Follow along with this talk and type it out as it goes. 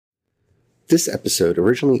This episode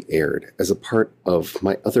originally aired as a part of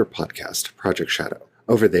my other podcast, Project Shadow.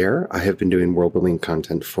 Over there, I have been doing world-building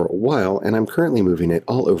content for a while, and I'm currently moving it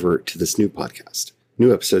all over to this new podcast.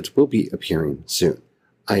 New episodes will be appearing soon.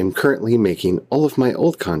 I am currently making all of my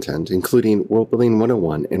old content, including Worldbuilding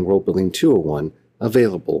 101 and Worldbuilding 201,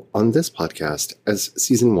 available on this podcast as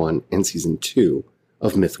Season 1 and Season 2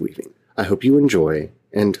 of Mythweaving. I hope you enjoy,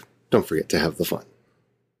 and don't forget to have the fun.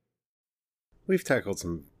 We've tackled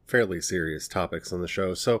some fairly serious topics on the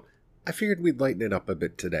show, so I figured we'd lighten it up a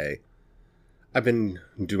bit today. I've been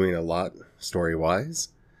doing a lot story-wise,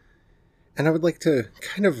 and I would like to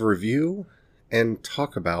kind of review and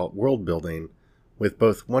talk about world building with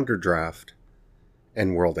both Wonderdraft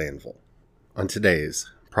and World Anvil on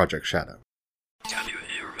today's Project Shadow. Can you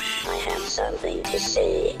hear me? I have something to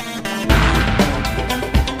say.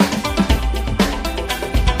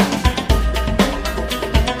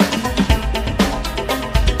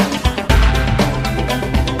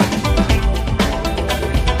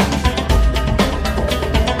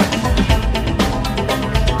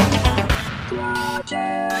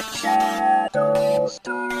 Project Shadow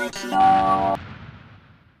starts now.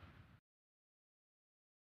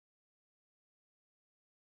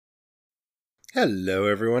 Hello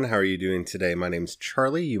everyone, how are you doing today? My name's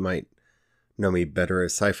Charlie. You might know me better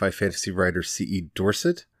as sci-fi fantasy writer C.E.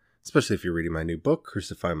 Dorset, especially if you're reading my new book,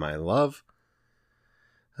 Crucify My Love.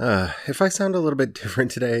 If I sound a little bit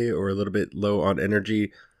different today or a little bit low on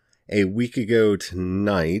energy, a week ago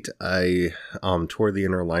tonight, I tore the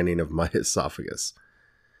inner lining of my esophagus.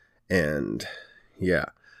 And yeah,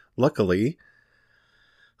 luckily,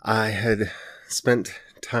 I had spent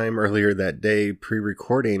time earlier that day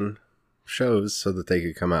pre-recording shows so that they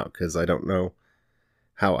could come out, because I don't know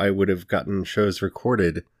how I would have gotten shows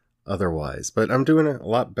recorded otherwise. But I'm doing a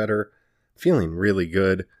lot better, feeling really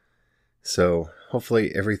good, so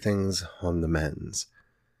hopefully everything's on the mends.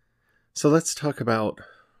 So let's talk about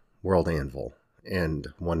World Anvil and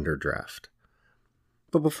Wonderdraft.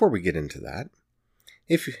 But before we get into that,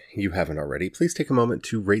 if you haven't already, please take a moment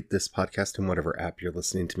to rate this podcast in whatever app you're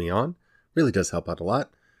listening to me on. It really does help out a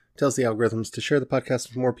lot. It tells the algorithms to share the podcast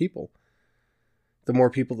with more people. The more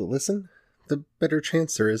people that listen, the better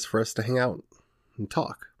chance there is for us to hang out and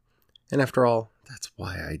talk. And after all, that's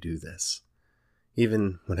why I do this.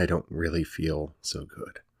 Even when I don't really feel so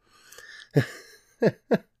good.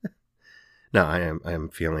 No, I am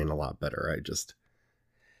feeling a lot better. I just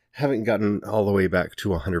haven't gotten all the way back to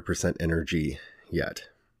 100% energy yet.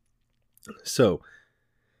 So,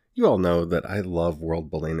 you all know that I love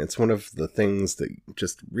world building. It's one of the things that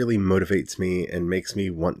just really motivates me and makes me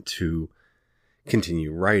want to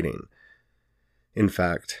continue writing. In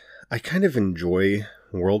fact, I kind of enjoy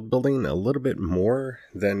world building a little bit more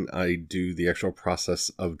than I do the actual process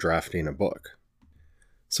of drafting a book.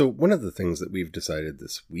 So one of the things that we've decided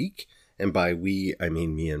this week, and by we, I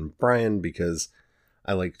mean me and Brian, because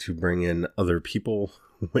I like to bring in other people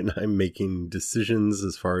when I'm making decisions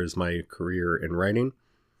as far as my career in writing,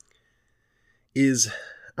 is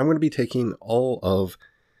I'm going to be taking all of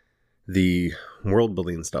the world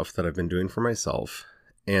building stuff that I've been doing for myself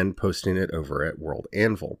and posting it over at World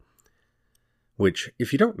Anvil. Which,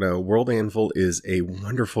 if you don't know, World Anvil is a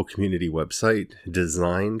wonderful community website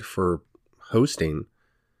designed for hosting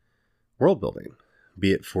world building,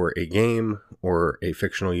 be it for a game or a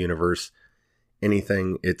fictional universe,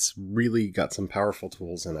 anything. It's really got some powerful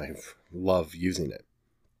tools and I love using it.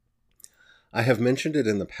 I have mentioned it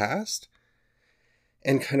in the past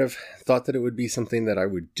and kind of thought that it would be something that I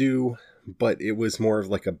would do, but it was more of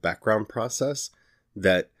like a background process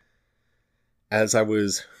that as I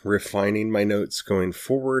was refining my notes going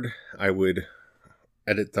forward, I would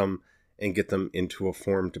edit them and get them into a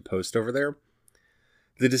form to post over there.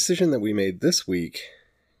 The decision that we made this week,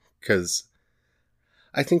 because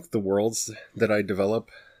I think the worlds that I develop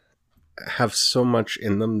have so much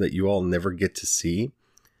in them that you all never get to see,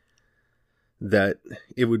 that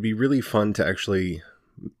it would be really fun to actually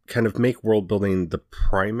kind of make world building the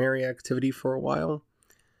primary activity for a while.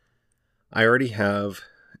 I already have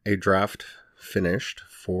a draft finished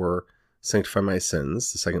for Sanctify My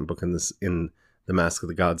Sins, the second book in the Mask of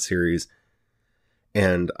the Gods series,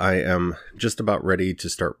 and I am just about ready to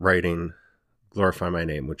start writing Glorify My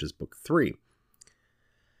Name, which is book 3.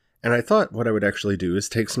 And I thought what I would actually do is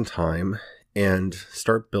take some time and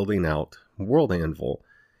start building out World Anvil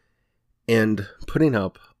and putting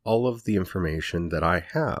up all of the information that I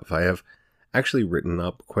have. I have actually written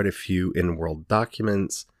up quite a few in-world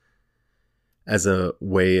documents as a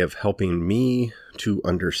way of helping me to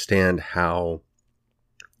understand how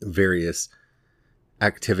various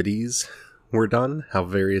activities were done, how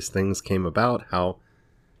various things came about, how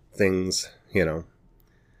things,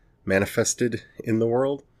 manifested in the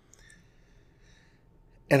world.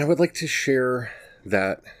 And I would like to share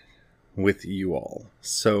that with you all.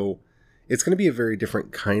 So it's going to be a very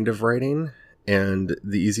different kind of writing, and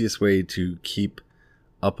the easiest way to keep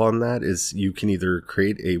up on that is you can either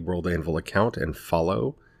create a World Anvil account and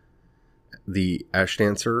follow the Ash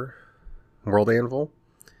Dancer World Anvil,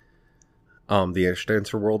 the Ash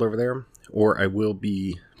Dancer world over there, or I will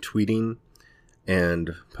be tweeting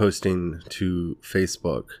and posting to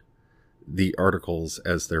Facebook the articles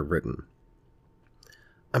as they're written.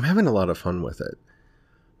 I'm having a lot of fun with it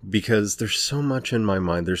because there's so much in my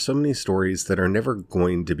mind. There's so many stories that are never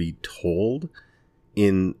going to be told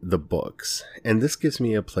in the books. And this gives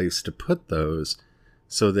me a place to put those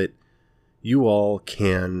so that you all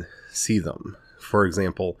can see them. For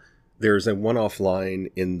example, there's a one-off line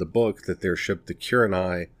in the book that their ship, the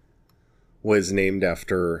Kurenai, was named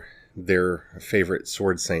after their favorite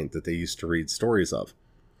sword saint that they used to read stories of.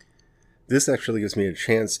 This actually gives me a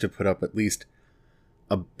chance to put up at least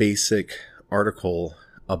a basic article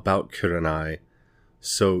about Kurenai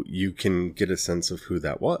so you can get a sense of who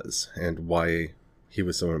that was and why he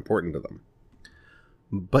was so important to them.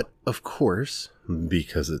 But of course,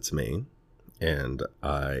 because it's me and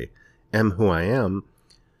I am who I am,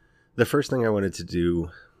 the first thing I wanted to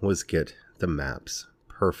do was get the maps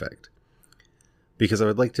perfect. Because I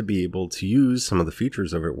would like to be able to use some of the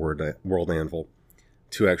features of World Anvil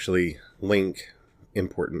to actually link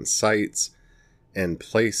important sites and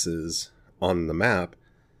places on the map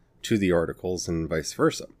to the articles and vice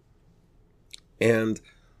versa. And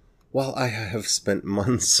while I have spent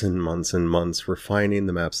months and months and months refining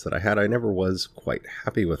the maps that I had, I never was quite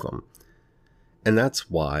happy with them. And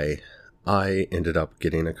that's why I ended up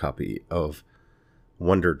getting a copy of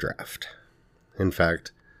Wonder Draft. In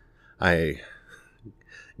fact, I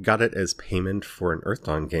got it as payment for an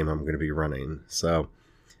Earthdawn game I'm going to be running. So,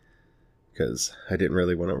 because I didn't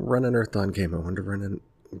really want to run an Earthdawn game, I wanted to run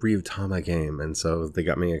a Ryutama game. And so they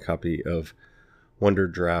got me a copy of Wonder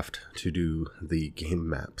Draft to do the game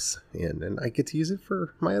maps in. And I get to use it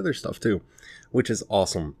for my other stuff too, which is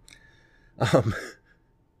awesome.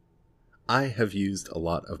 I have used a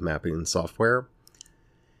lot of mapping software.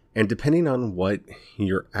 And depending on what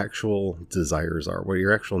your actual desires are, what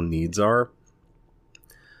your actual needs are,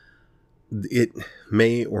 it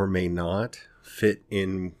may or may not fit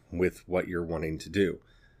in with what you're wanting to do.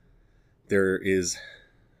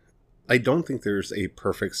 I don't think there's a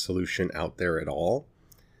perfect solution out there at all.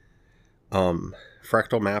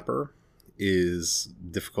 Fractal Mapper is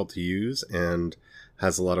difficult to use and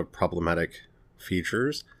has a lot of problematic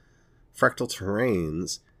features. Fractal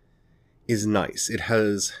Terrains is nice. It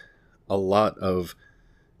has a lot of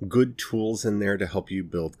good tools in there to help you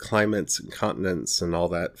build climates and continents and all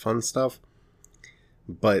that fun stuff,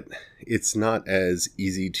 but it's not as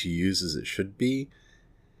easy to use as it should be.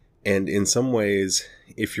 And in some ways,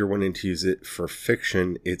 if you're wanting to use it for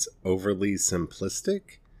fiction, it's overly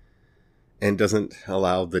simplistic and doesn't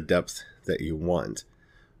allow the depth that you want.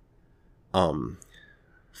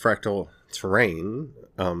 Fractal Terrain,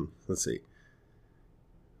 let's see.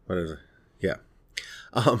 What is it? Yeah.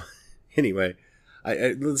 Anyway,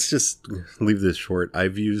 let's just leave this short.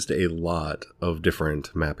 I've used a lot of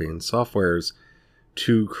different mapping softwares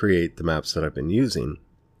to create the maps that I've been using.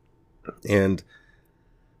 And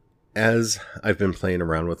as I've been playing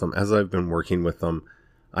around with them, as I've been working with them,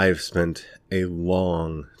 I've spent a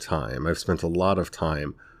long time. I've spent a lot of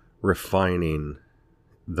time refining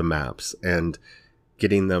the maps and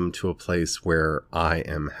getting them to a place where I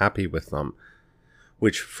am happy with them.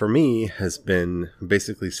 Which for me has been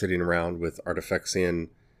basically sitting around with Artifexian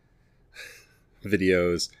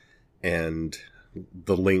videos and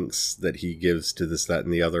the links that he gives to this, that,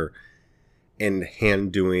 and the other, and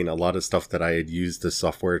hand doing a lot of stuff that I had used the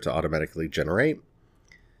software to automatically generate.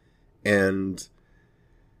 And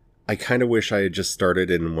I kind of wish I had just started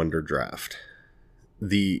in Wonder Draft.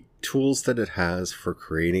 The tools that it has for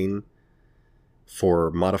creating, for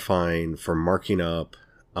modifying, for marking up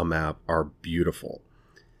a map are beautiful.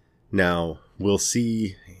 Now, we'll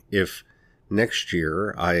see if next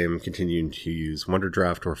year I am continuing to use Wonder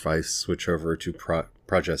Draft or if I switch over to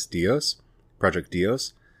Project Dios,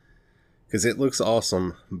 because it looks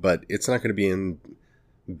awesome, but it's not going to be in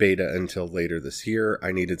beta until later this year.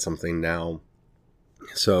 I needed something now,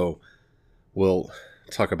 so we'll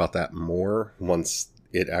talk about that more once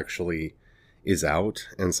it actually is out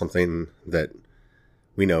and something that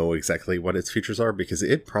we know exactly what its features are, because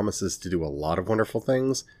it promises to do a lot of wonderful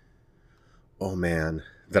things. Oh man,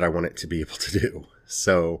 that I want it to be able to do.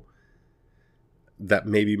 So that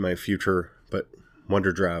may be my future, but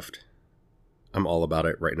Wonder Draft, I'm all about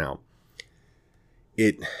it right now.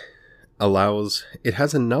 it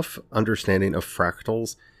has enough understanding of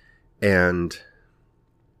fractals and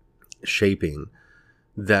shaping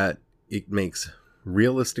that it makes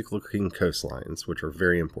realistic looking coastlines, which are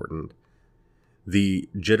very important. The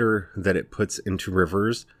jitter that it puts into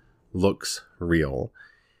rivers looks real.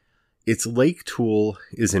 Its lake tool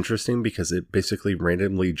is interesting because it basically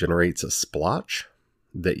randomly generates a splotch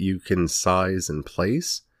that you can size and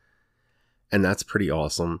place. And that's pretty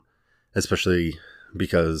awesome, especially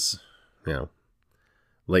because,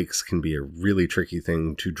 lakes can be a really tricky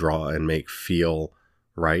thing to draw and make feel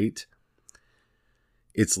right.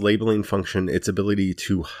 Its labeling function, its ability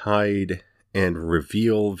to hide and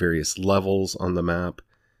reveal various levels on the map.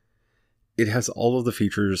 It has all of the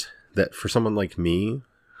features that for someone like me,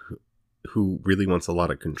 who really wants a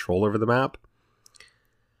lot of control over the map,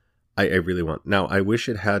 I really want. Now, I wish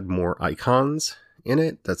it had more icons in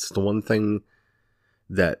it. That's the one thing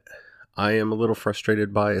that I am a little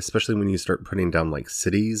frustrated by, especially when you start putting down like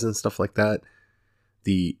cities and stuff like that.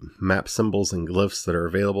 The map symbols and glyphs that are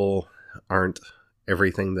available aren't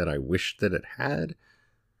everything that I wish that it had.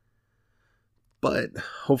 But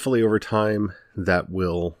hopefully over time that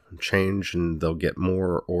will change and they'll get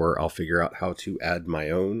more, or I'll figure out how to add my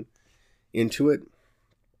own into it,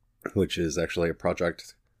 which is actually a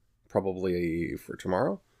project probably for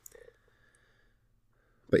tomorrow.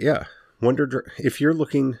 But yeah, if you're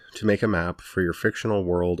looking to make a map for your fictional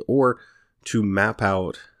world or to map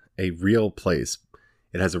out a real place,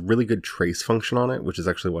 it has a really good trace function on it, which is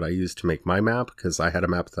actually what I used to make my map, because I had a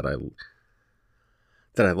map that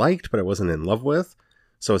I liked, but I wasn't in love with.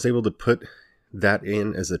 So I was able to put that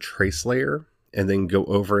in as a trace layer and then go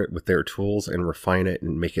over it with their tools and refine it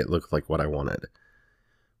and make it look like what I wanted.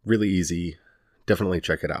 Really easy. Definitely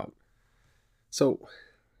check it out. So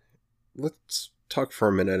let's talk for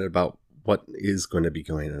a minute about what is going to be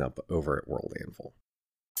going up over at World Anvil.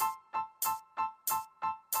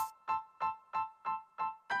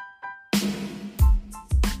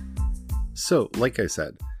 So, like I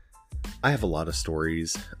said, I have a lot of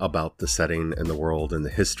stories about the setting and the world and the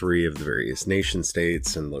history of the various nation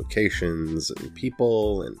states and locations and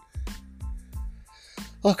people and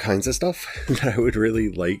all kinds of stuff that I would really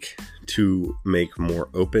like to make more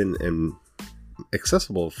open and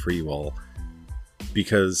accessible for you all.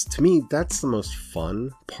 Because to me, that's the most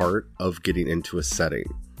fun part of getting into a setting.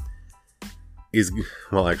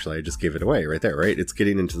 Actually, I just gave it away right there, right? It's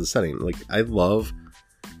getting into the setting. Like, I love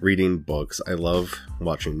reading books. I love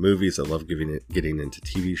watching movies. I love getting into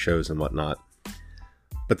TV shows and whatnot.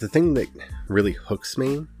 But the thing that really hooks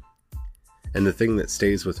me and the thing that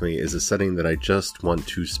stays with me is a setting that I just want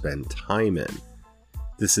to spend time in.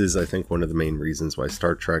 This is, I think, one of the main reasons why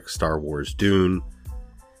Star Trek, Star Wars, Dune,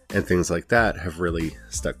 and things like that have really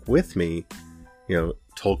stuck with me,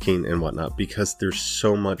 Tolkien and whatnot, because there's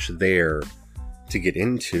so much there to get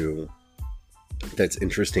into that's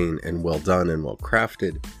interesting and well done and well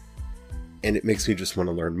crafted, and it makes me just want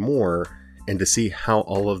to learn more and to see how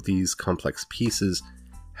all of these complex pieces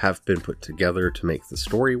have been put together to make the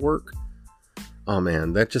story work. Oh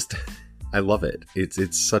man, I love it.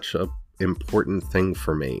 It's such a important thing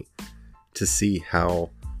for me to see how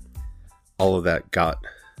all of that got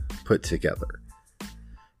put together.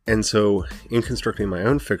 And so in constructing my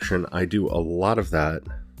own fiction, I do a lot of that,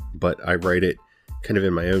 but I write it kind of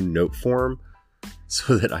in my own note form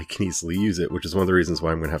so that I can easily use it, which is one of the reasons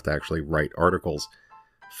why I'm going to have to actually write articles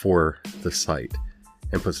for the site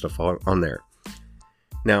and put stuff on there.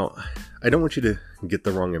 Now, I don't want you to get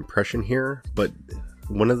the wrong impression here, but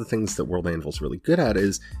one of the things that World Anvil is really good at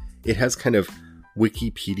is it has kind of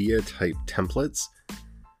Wikipedia type templates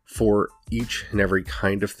for each and every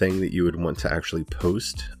kind of thing that you would want to actually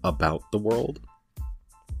post about the world.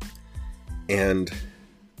 And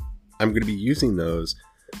I'm going to be using those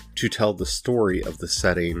to tell the story of the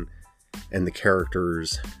setting and the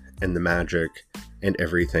characters and the magic and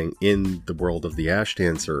everything in the world of the Ash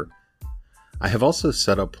Dancer. I have also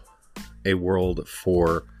set up a world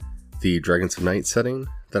for the Dragons of Night setting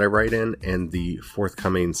that I write in and the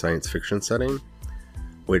forthcoming science fiction setting,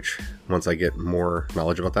 which once I get more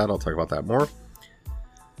knowledge about that, I'll talk about that more.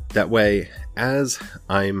 That way, as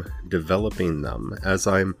I'm developing them, as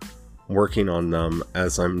I'm working on them,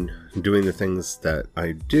 as I'm doing the things that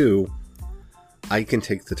I do, I can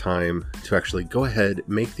take the time to actually go ahead,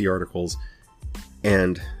 make the articles,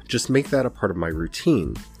 and just make that a part of my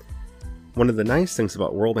routine. One of the nice things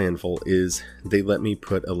about World Anvil is they let me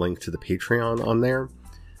put a link to the Patreon on there.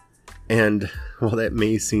 And while that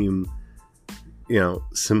may seem, a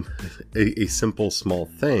simple, small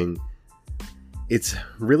thing, it's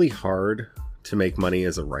really hard to make money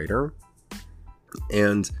as a writer.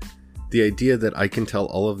 And the idea that I can tell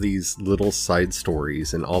all of these little side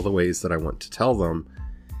stories in all the ways that I want to tell them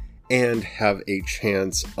and have a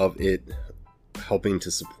chance of it helping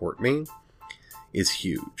to support me is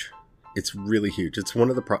huge. It's really huge. It's one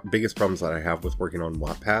of the biggest problems that I have with working on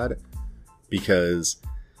Wattpad, because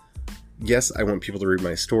yes, I want people to read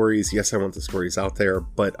my stories. Yes, I want the stories out there,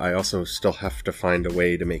 but I also still have to find a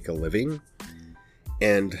way to make a living,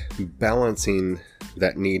 and balancing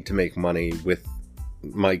that need to make money with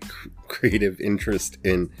my creative interest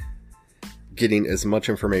in getting as much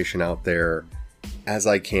information out there as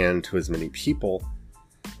I can to as many people.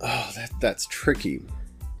 Oh, that's tricky.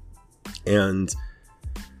 And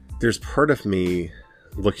there's part of me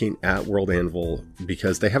looking at World Anvil,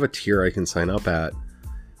 because they have a tier I can sign up at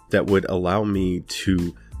that would allow me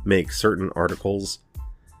to make certain articles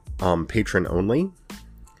patron only.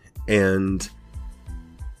 And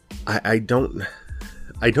I don't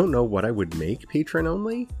know what I would make patron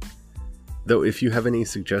only, though. If you have any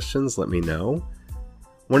suggestions, let me know.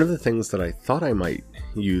 One of the things that I thought I might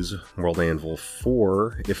use World Anvil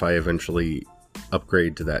for, if I eventually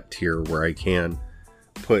upgrade to that tier where I can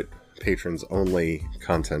put patrons only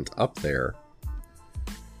content up there,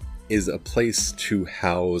 is a place to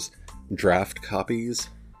house draft copies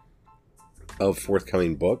of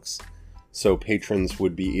forthcoming books. So patrons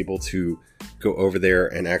would be able to go over there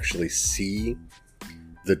and actually see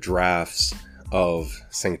the drafts of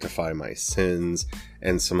Sanctify My Sins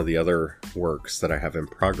and some of the other works that I have in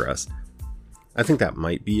progress. I think that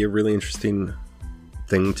might be a really interesting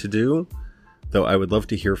thing to do, though I would love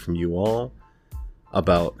to hear from you all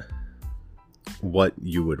about what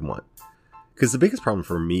you would want. Because the biggest problem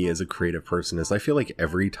for me as a creative person is I feel like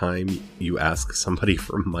every time you ask somebody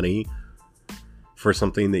for money for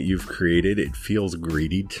something that you've created, it feels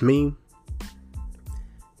greedy to me.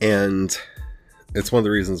 And it's one of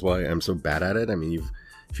the reasons why I'm so bad at it. I mean,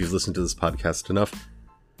 if you've listened to this podcast enough,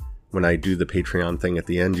 when I do the Patreon thing at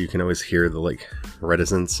the end, you can always hear the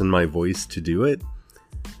reticence in my voice to do it,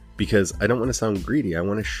 because I don't want to sound greedy. I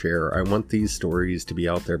want to share. I want these stories to be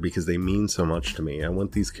out there because they mean so much to me. I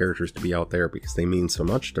want these characters to be out there because they mean so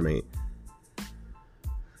much to me.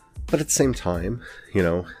 But at the same time,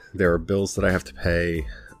 there are bills that I have to pay.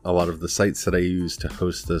 A lot of the sites that I use to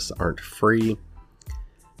host this aren't free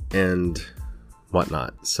and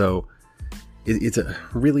whatnot. So it's a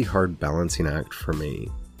really hard balancing act for me.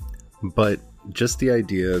 But just the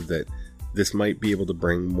idea that this might be able to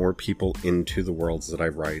bring more people into the worlds that I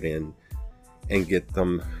write in and get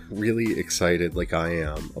them really excited like I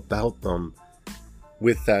am about them,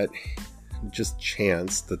 with that just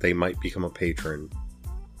chance that they might become a patron,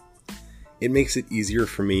 it makes it easier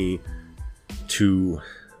for me to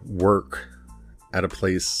work at a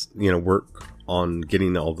place, work on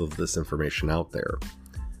getting all of this information out there.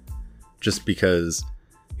 Just because,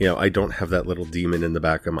 I don't have that little demon in the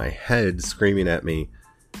back of my head screaming at me,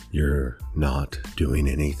 "You're not doing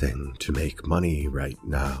anything to make money right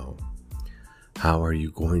now. How are you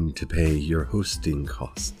going to pay your hosting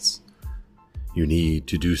costs? You need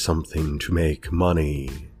to do something to make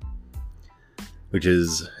money." Which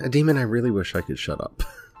is a demon I really wish I could shut up.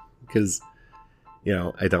 Because,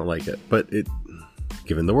 I don't like it. But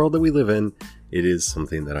given the world that we live in, it is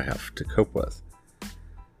something that I have to cope with.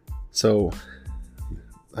 So,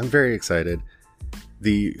 I'm very excited.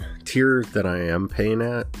 The tier that I am paying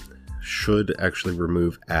at should actually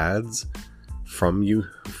remove ads for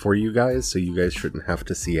you guys, so you guys shouldn't have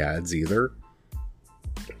to see ads either,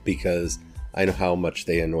 because I know how much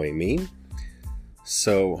they annoy me.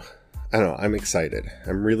 So, I don't know, I'm excited.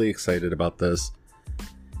 I'm really excited about this,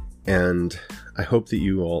 and I hope that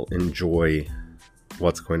you all enjoy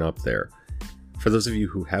what's going up there. For those of you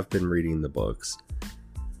who have been reading the books,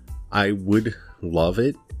 I would love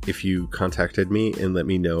it if you contacted me and let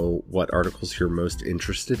me know what articles you're most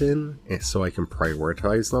interested in, so I can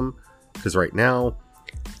prioritize them. Because right now,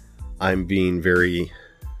 I'm being very,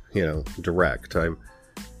 direct. I'm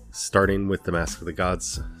starting with the Mask of the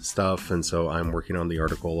Gods stuff, and so I'm working on the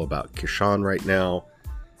article about Kishan right now,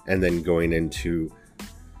 and then going into,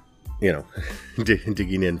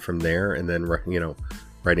 digging in from there, and then,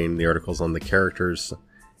 writing the articles on the characters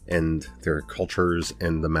and their cultures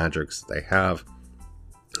and the magics that they have.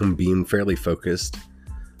 I'm being fairly focused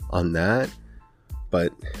on that,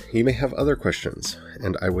 but you may have other questions,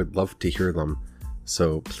 and I would love to hear them.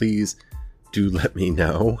 So please do let me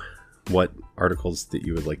know what articles that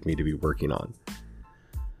you would like me to be working on.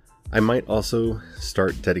 I might also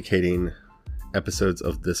start dedicating episodes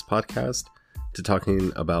of this podcast to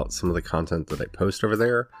talking about some of the content that I post over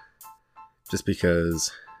there, just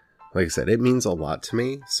because, like I said, it means a lot to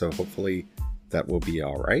me, so hopefully that will be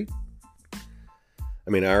all right.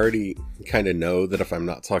 mean, I already kind of know that if I'm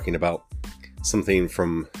not talking about something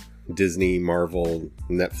from Disney, Marvel,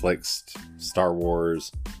 Netflix, Star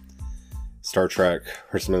Wars, Star Trek,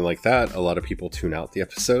 or something like that, a lot of people tune out the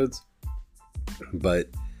episodes. But,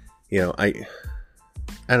 I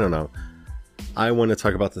don't know. I want to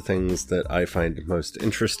talk about the things that I find most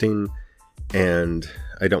interesting, and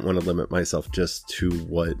I don't want to limit myself just to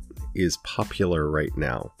what is popular right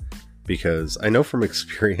now. Because I know from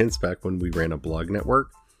experience back when we ran a blog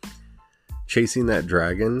network, chasing that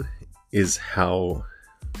dragon is how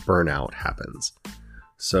burnout happens.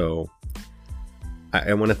 So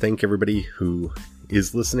I want to thank everybody who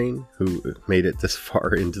is listening, who made it this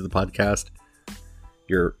far into the podcast.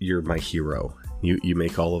 You're my hero. You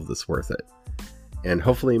make all of this worth it. And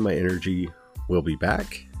hopefully my energy will be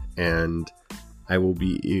back and I will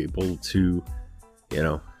be able to,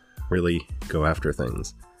 really go after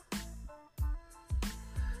things.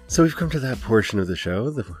 So we've come to that portion of the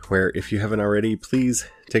show where, if you haven't already, please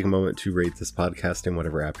take a moment to rate this podcast in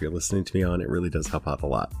whatever app you're listening to me on. It really does help out a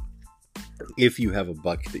lot. If you have a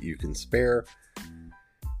buck that you can spare,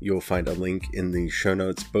 you'll find a link in the show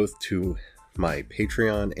notes, both to my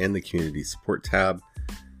Patreon and the community support tab.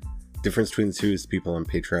 Difference between the two is people on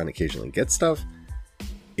Patreon occasionally get stuff.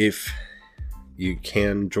 If you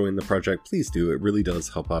can join the project, please do. It really does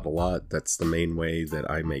help out a lot. That's the main way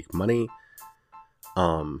that I make money.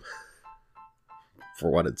 For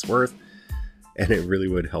what it's worth, and it really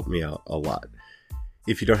would help me out a lot.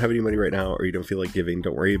 If you don't have any money right now, or you don't feel like giving,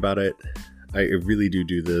 don't worry about it. I really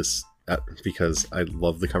do this because I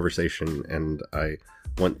love the conversation and I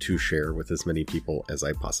want to share with as many people as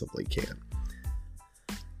I possibly can.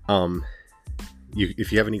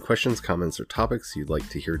 If you have any questions, comments, or topics you'd like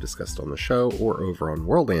to hear discussed on the show or over on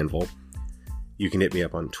World Anvil, you can hit me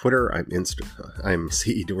up on Twitter. I'm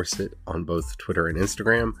CE Dorset on both Twitter and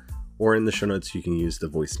Instagram, or in the show notes you can use the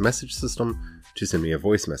voice message system to send me a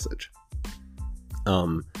voice message.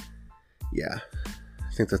 Yeah,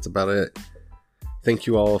 I think that's about it. Thank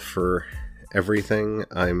you all for everything.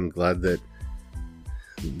 I'm glad that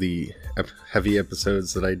the heavy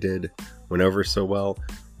episodes that I did went over so well.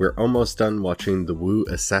 We're almost done watching The Wu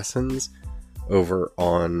Assassins over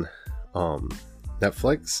on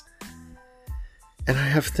Netflix. And I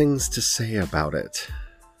have things to say about it.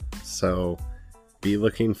 So be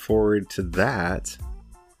looking forward to that.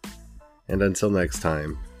 And until next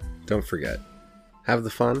time, don't forget, have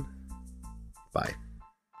the fun. Bye.